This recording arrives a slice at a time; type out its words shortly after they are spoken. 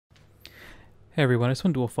Hey everyone, I just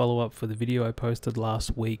want to do a follow-up for the video I posted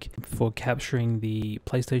last week for capturing the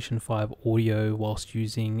PlayStation 5 audio whilst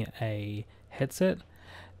using a headset.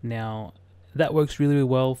 Now, that works really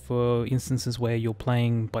well for instances where you're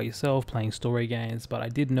playing by yourself, playing story games, but I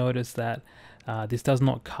did notice that this does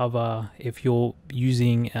not cover if you're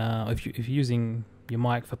using if you're using your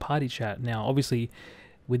mic for party chat. Now, obviously,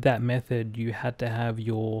 with that method, you had to have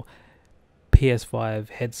your PS5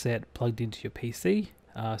 headset plugged into your PC.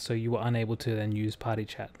 So you were unable to then use party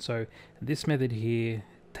chat. So this method here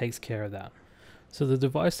takes care of that. So the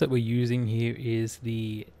device that we're using here is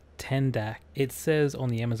the 10 DAC. It says on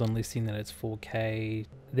the Amazon listing that it's 4K.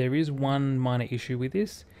 There is one minor issue with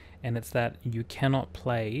this, and it's that you cannot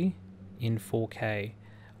play in 4K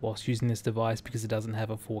whilst using this device because it doesn't have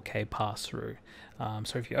a 4K pass-through.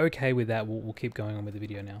 So if you're okay with that, we'll keep going on with the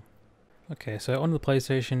video now. Okay, so on the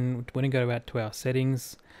PlayStation, we're going to go out to our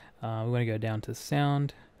settings. We're going to go down to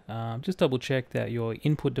sound. Just double check that your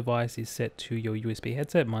input device is set to your USB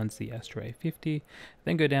headset. Mine's the Astro A50.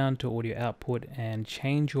 Then go down to audio output and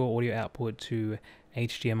change your audio output to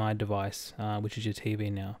HDMI device, which is your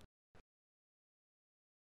TV now.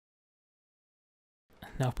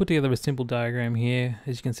 Now I've put together a simple diagram here.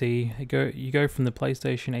 As you can see, you go from the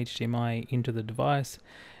PlayStation HDMI into the device,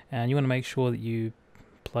 and you want to make sure that you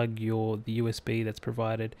plug the USB that's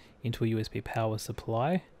provided into a USB power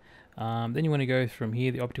supply. Then you want to go from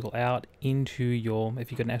here, the optical out, into your,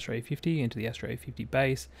 if you've got an Astro A50, into the Astro A50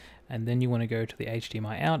 base, and then you want to go to the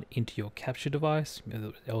HDMI out into your capture device,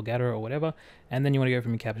 Elgato or whatever, and then you want to go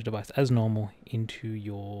from your capture device as normal into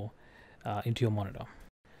your monitor.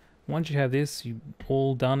 Once you have this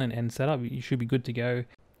all done and set up, you should be good to go.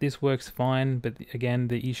 This works fine, but again,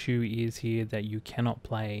 the issue is here that you cannot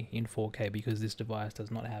play in 4K because this device does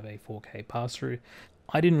not have a 4K pass-through.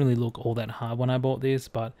 I didn't really look all that hard when I bought this,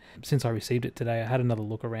 but since I received it today, I had another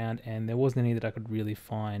look around and there wasn't any that I could really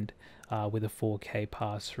find with a 4K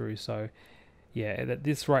pass-through. So yeah,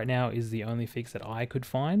 this right now is the only fix that I could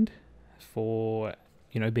find for,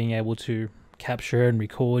 being able to capture and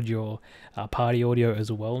record your party audio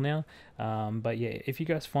as well now. But yeah, if you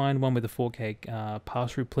guys find one with a 4K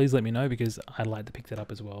pass-through, please let me know because I'd like to pick that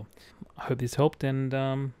up as well. I hope this helped, and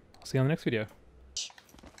I'll see you on the next video.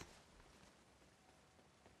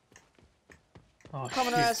 Oh,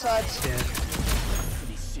 coming around side.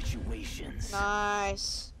 These situations.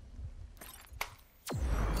 Nice.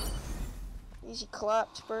 Easy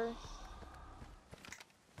clapped, bro.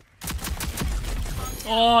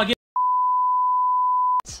 Oh,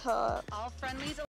 Tough. All friendlies